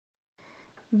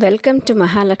Welcome to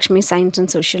Mahalakshmi science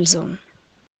and social zone.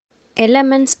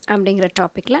 Elements அப்படிங்கிற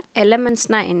டாப்பிக்கில்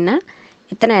எலமெண்ட்ஸ்னால் என்ன,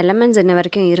 எத்தனை எலமெண்ட்ஸ் இன்ன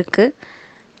வரைக்கும் இருக்குது,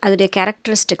 அதோடைய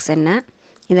கேரக்டரிஸ்டிக்ஸ் என்ன,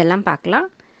 இதெல்லாம் பார்க்கலாம்.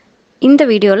 இந்த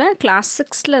வீடியோவில் கிளாஸ்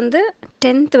 6லேருந்து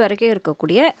 10th வரைக்கும்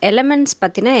இருக்கக்கூடிய எலமெண்ட்ஸ்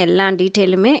பற்றின எல்லா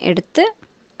டீட்டெயிலுமே எடுத்து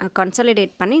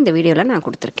கன்சாலிடேட் பண்ணி இந்த வீடியோவில் நான்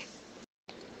கொடுத்துருக்கேன்.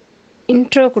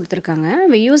 இன்ட்ரோ கொடுத்துருக்காங்க.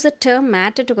 We use the term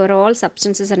matter to cover all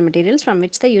substances and materials from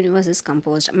which the universe is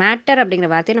composed. matter அப்படிங்கிற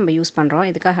வார்த்தையை நம்ம யூஸ் பண்ணுறோம்.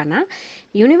 எதுக்காகனா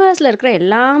யூனிவர்ஸில் இருக்கிற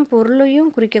எல்லா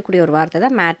பொருளையும் குறிக்கக்கூடிய ஒரு வார்த்தை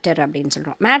தான் மேட்டர் அப்படின்னு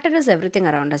சொல்கிறோம். Matter is everything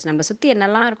around us. நம்ம சுற்றி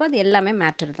என்னெல்லாம் இருக்கோ அது எல்லாமே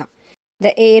மேட்டர் தான்.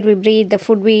 த ஏர் we breath, the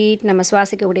food we eat, நம்ம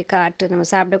சுவாசிக்கக்கூடிய காற்று, நம்ம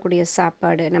சாப்பிடக்கூடிய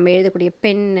சாப்பாடு, நம்ம எழுதக்கூடிய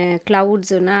பென்னு,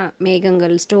 க்ளவுட்ஸுனா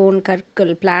மேகங்கள், ஸ்டோன்,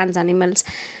 கற்கள், பிளான்ஸ், அனிமல்ஸ்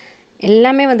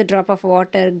எல்லாமே வந்து drop of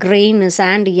water, grain,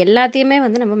 sand எல்லாத்தையுமே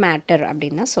வந்து நம்ம மேட்டர்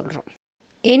அப்படின்னு தான் சொல்கிறோம்.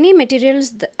 Any materials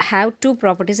have two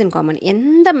properties in common.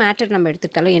 எந்த மேட்டர் நம்ம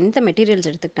எடுத்துக்கிட்டாலும், எந்த மெட்டீரியல்ஸ்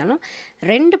எடுத்துக்கிட்டாலும்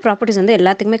ரெண்டு ப்ராப்பர்ட்டிஸ் வந்து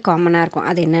எல்லாத்துக்குமே காமனாக இருக்கும்.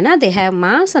 அது என்னென்னா they have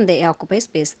mass and they occupy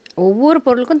space. ஒவ்வொரு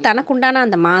பொருளுக்கும் தனக்குண்டான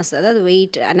அந்த மாஸ், அதாவது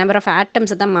வெயிட், நம்பர் ஆஃப்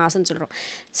ஆட்டம்ஸை தான் மாஸ்ன்னு சொல்கிறோம்.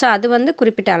 ஸோ அது வந்து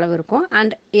குறிப்பிட்ட அளவு இருக்கும்.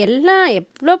 அண்ட் எல்லாம்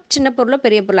எவ்வளோ சின்ன பொருளோ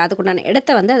பெரிய பொருளோ அதுக்குண்டான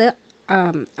இடத்த வந்து அது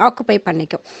ஆக்குபை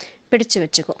பண்ணிக்கும், பிடிச்சு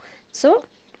வச்சுக்கும். ஸோ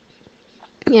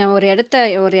ஒரு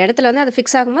இடத்துல வந்து அது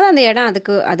ஃபிக்ஸ் ஆகும்போது அந்த இடம்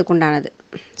அதுக்குண்டானது.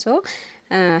 So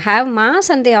have mass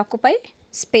and they occupy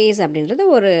space அப்படின்றது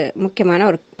ஒரு முக்கியமான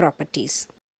ஒரு ப்ராப்பர்ட்டிஸ்.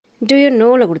 டூ யூ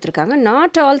நோவில் கொடுத்துருக்காங்க.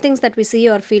 Not all things that we see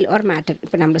or feel or matter.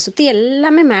 இப்போ நம்மளை சுற்றி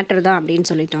எல்லாமே மேட்டர் தான் அப்படின்னு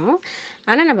சொல்லிட்டோம்.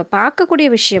 ஆனால் நம்ம பார்க்கக்கூடிய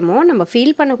விஷயமோ, நம்ம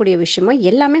ஃபீல் பண்ணக்கூடிய விஷயமோ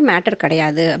எல்லாமே மேட்டர்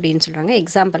கிடையாது அப்படின்னு சொல்கிறாங்க.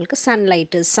 எக்ஸாம்பிளுக்கு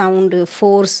sunlight, sound,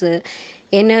 force,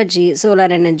 energy,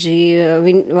 solar energy,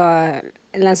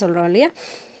 எல்லாம் சொல்கிறோம் இல்லையா.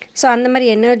 ஸோ அந்த மாதிரி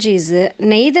எனர்ஜிஸு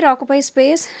நெய்தர் ஆக்குபை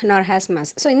ஸ்பேஸ் நார் ஹேஸ்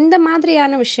மாஸ். ஸோ இந்த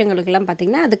மாதிரியான விஷயங்களுக்கெல்லாம்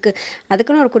பார்த்திங்கன்னா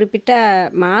அதுக்குன்னு ஒரு குறிப்பிட்ட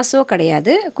மாஸோ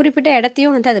கிடையாது, குறிப்பிட்ட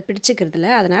இடத்தையும் வந்து அதை பிடிச்சிக்கிறது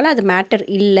இல்லை. அதனால் அது மேட்டர்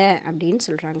இல்லை அப்படின்னு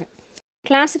சொல்கிறாங்க.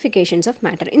 Classifications of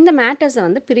matter. இந்த மேட்டர்ஸை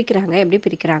வந்து பிரிக்கிறாங்க. எப்படி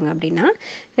பிரிக்கிறாங்க அப்படின்னா,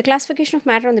 த classification of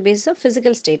matter on the basis of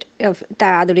physical state.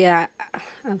 அதோடைய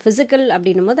ஃபிசிக்கல்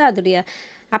அப்படின்னும் போது அதோடைய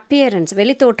அப்பியரன்ஸ்,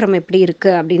 வெளித்தோற்றம் எப்படி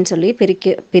இருக்குது அப்படின்னு சொல்லி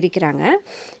பிரிக்கிறாங்க.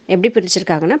 எப்படி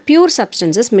பிரிச்சிருக்காங்கன்னா பியூர்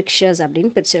சப்ஸ்டன்சஸ், மிக்சர்ஸ்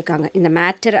அப்படின்னு பிரிச்சிருக்காங்க. இந்த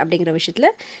மேட்டர் அப்படிங்கிற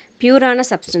விஷயத்தில் பியூரான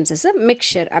சப்ஸ்டன்சஸ்,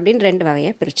 மிக்சர் அப்படின்னு ரெண்டு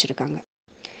வகையாக பிரிச்சிருக்காங்க.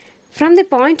 From the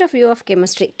point of view of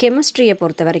கெமிஸ்ட்ரியை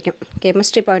பொறுத்த வரைக்கும்,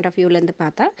 கெமிஸ்ட்ரி பாயிண்ட் ஆஃப் வியூலேருந்து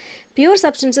பார்த்தா pure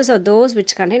substances are those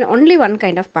which contain only one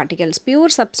kind of particles.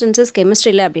 Pure substances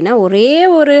கெமிஸ்ட்ரியில் அப்படின்னா ஒரே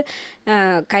ஒரு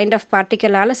கைண்ட் ஆஃப்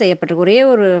பார்ட்டிக்கலால் செய்யப்பட்டிருக்கு, ஒரே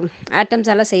ஒரு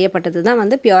ஆட்டம்ஸால் செய்யப்பட்டது தான்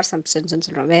வந்து பியூர் சப்ஸ்டன்ஸ்னு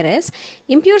சொல்கிறோம். வேறஸ்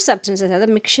இம்பியூர் சப்ஸ்டன்சஸ்,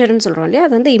 அதாவது மிக்சர்னு சொல்கிறோம் இல்லையா,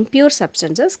 அது வந்து impure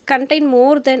substances contain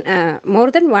more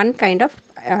then one kind of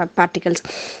particles.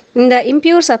 இந்த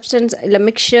இம்பியூர் சப்ஸ்டன்ஸ் இல்லை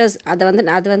மிக்சர்ஸ் அது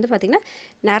வந்து பார்த்திங்கன்னா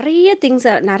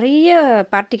நிறைய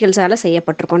பார்ட்டிகல்ஸால்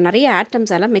செய்யப்பட்டிருக்கும், நிறைய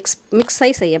ஆட்டம்ஸால் மிக்ஸ்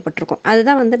ஆகி செய்யப்பட்டிருக்கும்.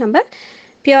 அதுதான் வந்து நம்ம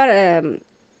பியூர்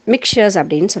மிக்சர்ஸ்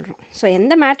அப்படின்னு சொல்கிறோம். ஸோ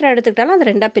எந்த மேட்டரை எடுத்துக்கிட்டாலும் அது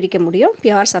ரெண்டாக பிரிக்க முடியும்,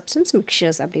 பியூர் சப்ஸ்டன்ஸ்,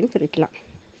 மிக்சர்ஸ் அப்படின்னு பிரிக்கலாம்.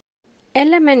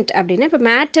 எலமெண்ட் அப்படின்னா இப்போ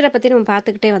மேட்டரை பற்றி நம்ம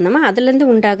பார்த்துக்கிட்டே வந்தோமா, அதுலேருந்து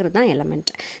உண்டாகிறது தான்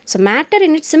element. So matter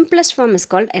in it simplest form is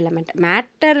called element.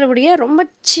 மேட்டருடைய ரொம்ப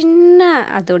சின்ன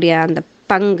அதோடைய அந்த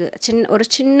பங்கு,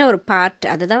 சின்ன ஒரு பார்ட்,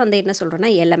 அதுதான் வந்து என்ன சொல்கிறோன்னா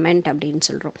எலமெண்ட் அப்படின்னு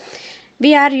சொல்கிறோம்.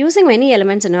 We are using many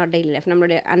elements in our daily life.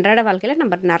 நம்மளுடைய அன்றாட வாழ்க்கையில்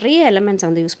நம்ம நிறைய எலமெண்ட்ஸ்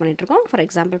வந்து யூஸ் பண்ணிகிட்ருக்கோம். ஃபார்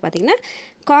எக்ஸாம்பிள் பார்த்திங்கன்னா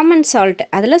காமன் சால்ட்,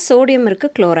 அதில் சோடியம்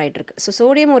இருக்குது, குளோரைட் இருக்குது. ஸோ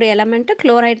சோடியம் ஒரு எலமெண்ட்டு,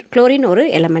 குளோரின் ஒரு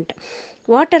எலமெண்ட்.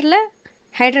 வாட்டரில்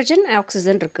ஹைட்ரஜன்,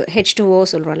 ஆக்சிஜன் இருக்குது, H2O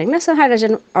சொல்கிறோம் இல்லைங்களா. ஸோ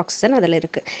ஹைட்ரஜன், ஆக்சிஜன் அதில்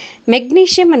இருக்குது.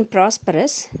 Magnesium and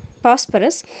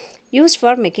phosphorus used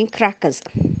for making crackers.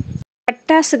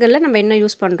 பட்டாசுகளில் நம்ம என்ன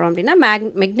யூஸ் பண்ணுறோம் அப்படின்னா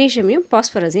மெக்னீஷியமையும்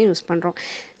பாஸ்பரஸையும் யூஸ் பண்ணுறோம்.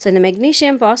 ஸோ இந்த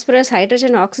magnesium, phosphorus,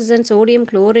 hydrogen, oxygen, sodium,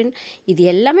 chlorine இது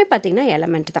எல்லாமே பார்த்திங்கன்னா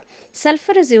எலமெண்ட் தான்.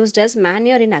 Sulphur is used as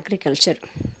manure in agriculture.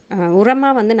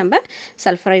 உரமாக வந்து நம்ம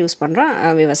சல்ஃபரை யூஸ் பண்ணுறோம்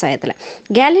விவசாயத்தில்.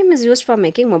 Gallium is used for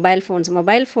making mobile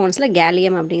ஃபோன்ஸில்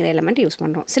gallium அப்படிங்கிற எலமெண்ட் யூஸ்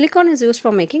பண்ணுறோம். Silicon is used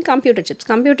for making computer chips.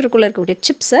 கம்ப்யூட்டருக்குள்ளே இருக்கக்கூடிய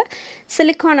சிப்ஸை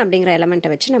சிலிக்கான் அப்படிங்கிற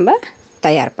எலமெண்ட்டை வச்சு நம்ம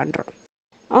தயார் பண்ணுறோம்.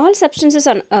 All substances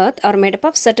on earth are made up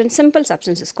of certain simple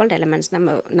substances called elements.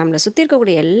 நம்மளை சுற்றி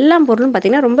இருக்கக்கூடிய எல்லா பொருளும்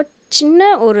பார்த்திங்கன்னா ரொம்ப சின்ன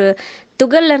ஒரு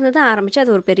துகள்லேருந்து தான் ஆரம்பித்து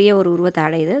அது ஒரு பெரிய ஒரு உருவத்தை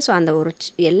அடையுது. ஸோ அந்த ஒரு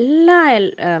எல்லா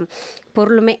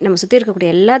பொருளுமே நம்ம சுற்றி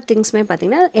இருக்கக்கூடிய எல்லா திங்ஸுமே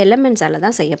பார்த்திங்கன்னா எலமெண்ட்ஸால்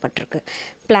தான் செய்யப்பட்டிருக்கு.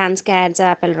 Plans, Gates,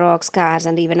 apple, rocks, cars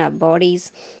and even our bodies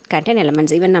contain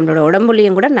elements. Even நம்மளோட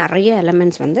உடம்புலையும் கூட நிறைய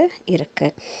எலமெண்ட்ஸ் வந்து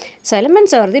இருக்குது. So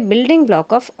elements R the building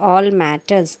block of all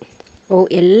matters.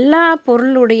 எல்லா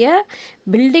பொருளுடைய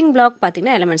பில்டிங் பிளாக்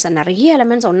பார்த்திங்கன்னா எலமெண்ட்ஸ் தான். நிறைய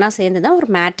எலமெண்ட்ஸ் ஒன்றா சேர்ந்து தான் ஒரு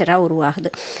மேட்டராக உருவாகுது.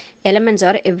 Elements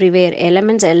R everywhere.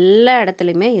 எலமெண்ட்ஸ் எல்லா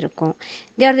இடத்துலையுமே இருக்கும்.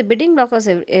 They are the building block of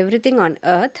everything on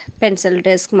earth. Pencil,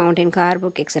 desk, mountain, car,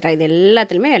 book etcetera. இது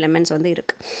எல்லாத்துலேயுமே எலமெண்ட்ஸ் வந்து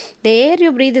இருக்குது. தி ஏர்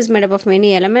you breath is made up of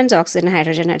many elements. Oxygen,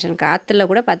 hydrogen. காற்றுல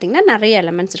கூட பார்த்திங்கன்னா நிறைய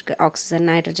எலமெண்ட்ஸ் இருக்குது. Oxygen,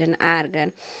 nitrogen,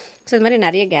 organ. ஸோ இது மாதிரி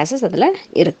நிறைய கேஸஸ் அதில்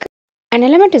இருக்குது. An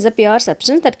element is a pure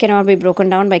substance that cannot be broken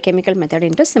down by chemical method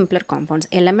into simpler compounds.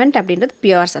 Element அப்படின்றது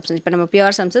pure substance. இப்போ நம்ம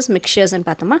pure substance mixtures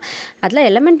பார்த்தோமா, அதில்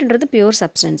elementன்றது pure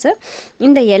substance.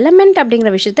 இந்த element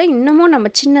அப்படிங்கிற விஷயத்தை இன்னமும்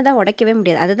நம்ம சின்னதாக உடைக்கவே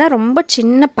முடியாது. அதுதான் ரொம்ப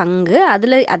சின்ன பங்கு.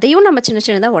 அதையும் நம்ம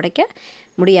சின்னதாக உடைக்க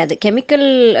முடியாது. கெமிக்கல்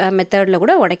மெத்தடில்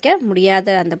கூட உடைக்க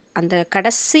முடியாத அந்த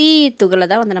கடைசி துகளை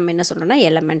தான் வந்து நம்ம என்ன சொல்கிறோம்னா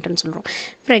எலமெண்ட்னு சொல்கிறோம்.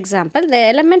 For example, the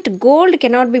element gold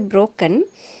cannot be broken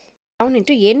down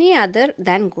into any other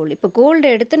than gold. இப்போ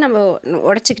கோல்டு எடுத்து நம்ம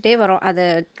உடச்சிக்கிட்டே வரோம். அதை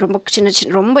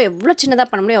ரொம்ப எவ்வளோ சின்னதாக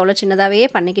பண்ண முடியும், எவ்வளோ சின்னதாகவே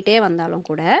பண்ணிக்கிட்டே வந்தாலும்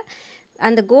கூட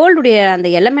அந்த கோல்டுடைய அந்த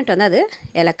எலமெண்ட் வந்து அது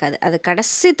இழக்காது. அது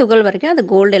கடைசி துகள் வரைக்கும் அது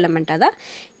கோல்டு எலமெண்ட்டாக தான்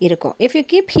இருக்கும். If you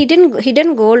keep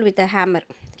hidden gold with a hammer,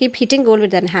 keep hitting gold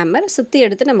with an hammer, சுற்றி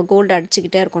எடுத்து நம்ம கோல்டு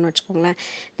அடிச்சுக்கிட்டே இருக்கோம்னு வச்சுக்கோங்களேன்.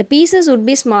 த பீசஸ் உட்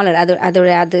பி ஸ்மாலர்.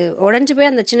 அது உடஞ்சி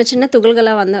போய் அந்த சின்ன சின்ன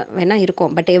துகள்களாக வந்து வேணால்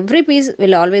இருக்கும். But every piece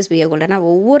will always be a gold. ஆனால்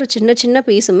ஒவ்வொரு சின்ன சின்ன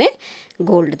பீஸுமே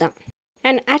கோல்டு தான்.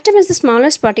 An atom is the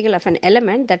smallest particle of an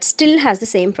element that still has the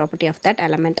same property of that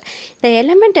element. இந்த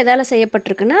எலமெண்ட் எதால்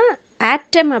செய்யப்பட்டிருக்குன்னா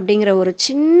ஆட்டம் அப்படிங்கிற ஒரு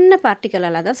சின்ன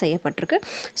பார்ட்டிக்கலால் தான் செய்யப்பட்டிருக்கு.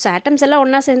 ஸோ ஆட்டம்ஸ் எல்லாம்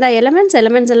ஒன்றா சேர்ந்தா எலமெண்ட்ஸ்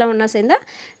எல்லாம் ஒன்றா சேர்ந்தா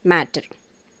மேட்டர்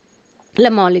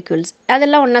இல்லை மாலிக்யூல்ஸ்,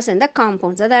 அதெல்லாம் ஒன்றா சேர்ந்தா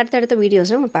காம்பவுண்ட்ஸ். அதை அடுத்தடுத்த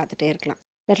வீடியோஸும் நம்ம பார்த்துட்டே இருக்கலாம்.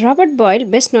 Robert Boyle,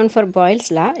 best known for Boyle's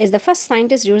law, is the first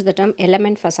scientist to use the term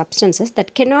element for substances that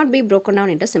cannot be broken down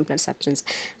into simpler substance.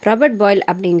 Robert Boyle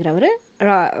அப்படிங்கிறவர்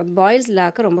பாயில்ஸ்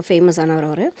லாக்கு ரொம்ப famous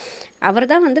ஆனவர். அவர்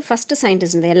தான் வந்து first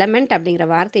scientist. இந்த element அப்படிங்கிற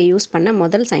வார்த்தையை use பண்ண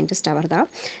முதல் சயின்டிஸ்ட் அவர் தான்.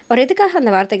 அவர் எதுக்காக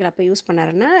அந்த வார்த்தைகள் அப்போ யூஸ்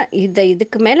பண்ணாருன்னா,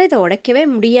 இதுக்கு மேலே இதை உடைக்கவே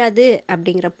முடியாது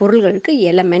அப்படிங்கிற பொருள்களுக்கு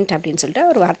எலமெண்ட் அப்படின்னு சொல்லிட்டு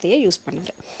ஒரு வார்த்தையை யூஸ்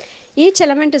பண்ணார். Each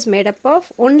element is made up of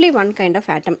only one kind of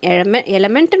atom.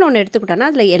 எலமெண்ட்னு ஒன்று எடுத்துக்கிட்டோன்னா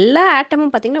அதில் எல்லா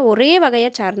ஆட்டமும் பார்த்திங்கன்னா ஒரே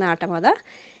வகையாக சார்ந்த ஆட்டமாக தான்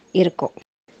இருக்கும்.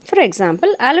 For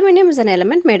example, aluminium is an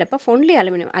element made up of only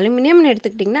aluminium. அலுமினியம்னு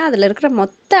எடுத்துக்கிட்டிங்கன்னா அதில் இருக்கிற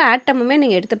மொத்த ஆட்டமுமே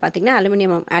நீங்கள் எடுத்து பார்த்தீங்கன்னா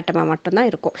அலுமினியம் ஆட்டமாக மட்டும்தான்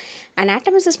இருக்கும். And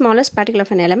atom is the smallest particle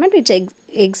of an element which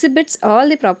exhibits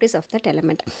all the properties of that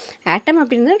element. ஆட்டம்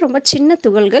அப்படின்றது ரொம்ப சின்ன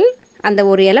துகள்கள். அந்த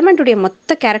ஒரு எலமெண்ட்டுடைய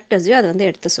மொத்த கேரக்டர்ஸையும் அது வந்து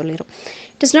எடுத்து சொல்லிடும்.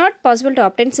 It is not possible to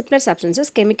obtain simpler substances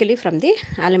chemically from the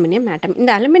aluminum atom.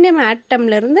 இந்த அலுமினியம்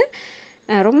ஆட்டம்லேருந்து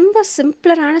ரொம்ப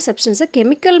சிம்பிளரான சப்ஸ்டன்ஸை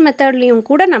கெமிக்கல் மெத்தட்லேயும்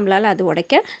கூட நம்மளால் அது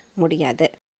உடைக்க முடியாது.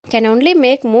 Can only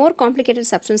make more complicated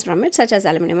substance from it, such as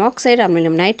aluminum oxide,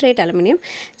 aluminum nitrate, aluminum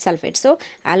sulfate. So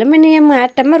aluminium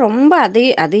ஆட்டமை ரொம்ப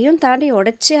அதையும் தாண்டி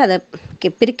உடைச்சி அதை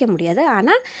பிரிக்க முடியாது.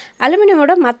 ஆனால்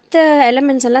அலுமினியமோட மற்ற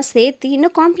எலமெண்ட்ஸ் எல்லாம் சேர்த்து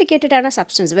இன்னும் காம்ப்ளிகேட்டடான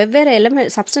சப்ஸ்டன்ஸ், வெவ்வேறு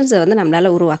சப்ஸ்டன்ஸை வந்து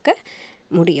நம்மளால் உருவாக்க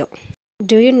முடியும்.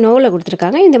 Do you knowல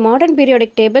கொடுத்துருக்காங்க. இந்த modern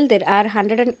periodic table there are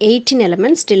 118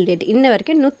 elements till date. இன்ன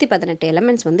வரைக்கும் 118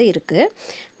 எலமெண்ட்ஸ் வந்து இருக்குது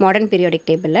மாடர்ன் பீரியாடிக்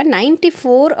டேபிளில்.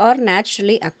 94 are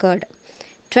naturally occurred.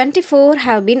 24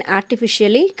 have been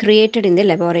artificially created in the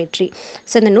laboratory.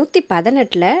 So இந்த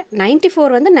 118ல்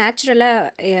 94 வந்து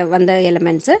நேச்சுரலாக வந்த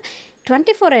எலமெண்ட்ஸு,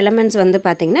 24 எலமெண்ட்ஸ் வந்து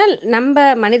பார்த்திங்கன்னா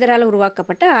நம்ம மனிதரால்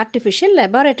உருவாக்கப்பட்ட ஆர்டிஃபிஷியல்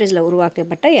லெபார்டரிஸில்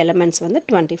உருவாக்கப்பட்ட எலமெண்ட்ஸ் வந்து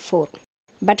 24.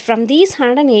 But from these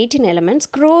 118 elements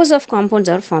crores of compounds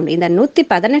are formed. இந்த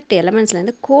 118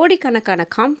 எலமெண்ட்ஸ்லேருந்து கோடிக்கணக்கான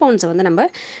காம்பவுண்ட்ஸை வந்து நம்ம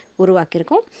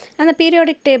உருவாக்கியிருக்கோம். அந்த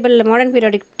பீரியாடிக் டேபிளில், மாடர்ன்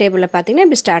பீரியாடிக் டேபிளில் பார்த்திங்கன்னா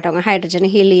இப்படி ஸ்டார்ட் ஆகும். ஹைட்ரஜன்,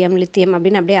 ஹீலியம், லித்தியம்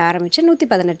அப்படின்னு அப்படியே ஆரம்பித்து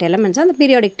 118 எலமெண்ட்ஸ் அந்த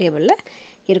பீரியாடிக் டேபிளில்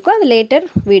இருக்கும். அது லேட்டர்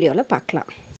வீடியோவில் பார்க்கலாம்.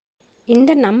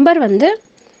 இந்த நம்பர் வந்து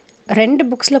 2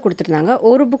 புக்ஸில் கொடுத்துருந்தாங்க.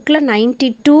 ஒரு புக்கில்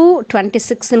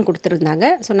 9226ன்னு கொடுத்துருந்தாங்க.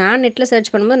 ஸோ நான் நெட்டில்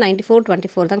சர்ச் பண்ணும்போது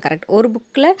 9424 தான் கரெக்ட். ஒரு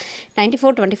புக்கில்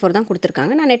 9424 தான்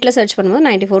கொடுத்துருக்காங்க. நான் நெட்டில் சர்ச் பண்ணும்போது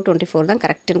 9424 தான்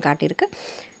கரெக்டுன்னு காட்டியிருக்கு.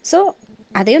 ஸோ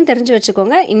அதையும் தெரிஞ்சு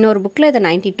வச்சுக்கோங்க. இன்னொரு புக்கில் இதை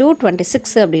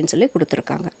 9226 அப்படின்னு சொல்லி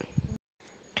கொடுத்துருக்காங்க.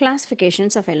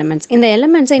 Classifications of elements. இந்த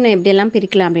எலமெண்ட்ஸை இன்னும் எப்படியெல்லாம்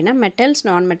பிரிக்கலாம் அப்படின்னா மெட்டல்ஸ்,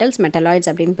 நான் மெட்டல்ஸ், மெட்டலாய்ட்ஸ்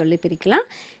அப்படின்னு சொல்லி பிரிக்கலாம்.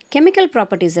 கெமிக்கல்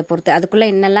ப்ராப்பர்ட்டிஸை பொறுத்து அதுக்குள்ளே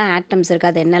என்னெல்லாம் ஆட்டம்ஸ்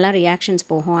இருக்குது, அது என்னெல்லாம் ரியாக்ஷன்ஸ்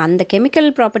போகும், அந்த கெமிக்கல்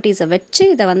ப்ராப்பர்ட்டிஸை வச்சு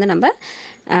இதை வந்து நம்ம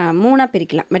 3ஆக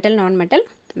பிரிக்கலாம். மெட்டல், நான் மெட்டல்,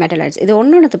 மெட்டலாய்ட்ஸ். இது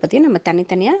ஒன்று பற்றியும் நம்ம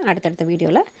தனித்தனியாக அடுத்தடுத்த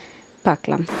வீடியோவில்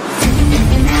பார்க்கலாம்.